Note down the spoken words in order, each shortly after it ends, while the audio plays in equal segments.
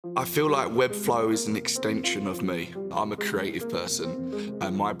I feel like Webflow is an extension of me. I'm a creative person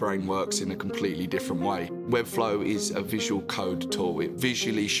and my brain works in a completely different way. Webflow is a visual code tool. It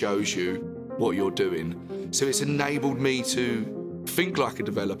visually shows you what you're doing. So it's enabled me to think like a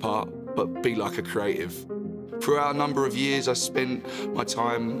developer, but be like a creative. Throughout a number of years, I spent my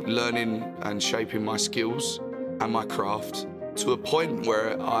time learning and shaping my skills and my craft to a point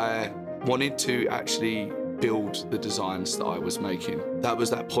where I wanted to actually build the designs that I was making. That was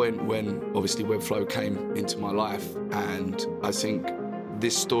that point when obviously Webflow came into my life, and I think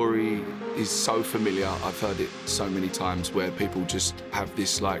this story is so familiar. I've heard it so many times where people just have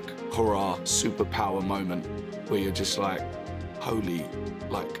this like hurrah superpower moment where you're just like, holy,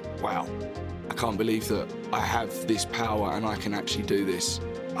 like, wow. I can't believe that I have this power and I can actually do this.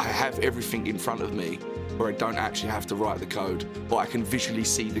 I have everything in front of me where I don't actually have to write the code, but I can visually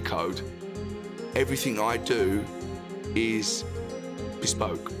see the code. Everything I do is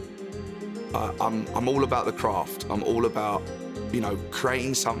bespoke. I'm all about the craft. I'm all about,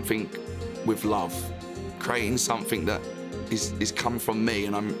 creating something with love, creating something that is come from me,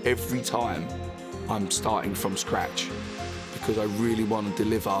 and every time I'm starting from scratch because I really want to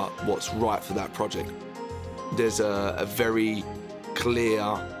deliver what's right for that project. There's a very clear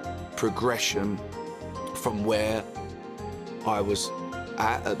progression from where I was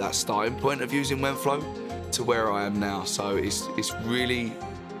at that starting point of using Webflow to where I am now. So it's really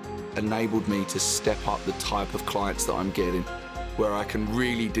enabled me to step up the type of clients that I'm getting, where I can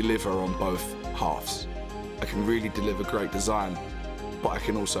really deliver on both halves. I can really deliver great design, but I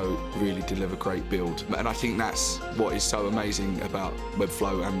can also really deliver great build. And I think that's what is so amazing about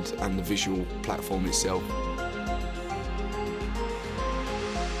Webflow and the visual platform itself.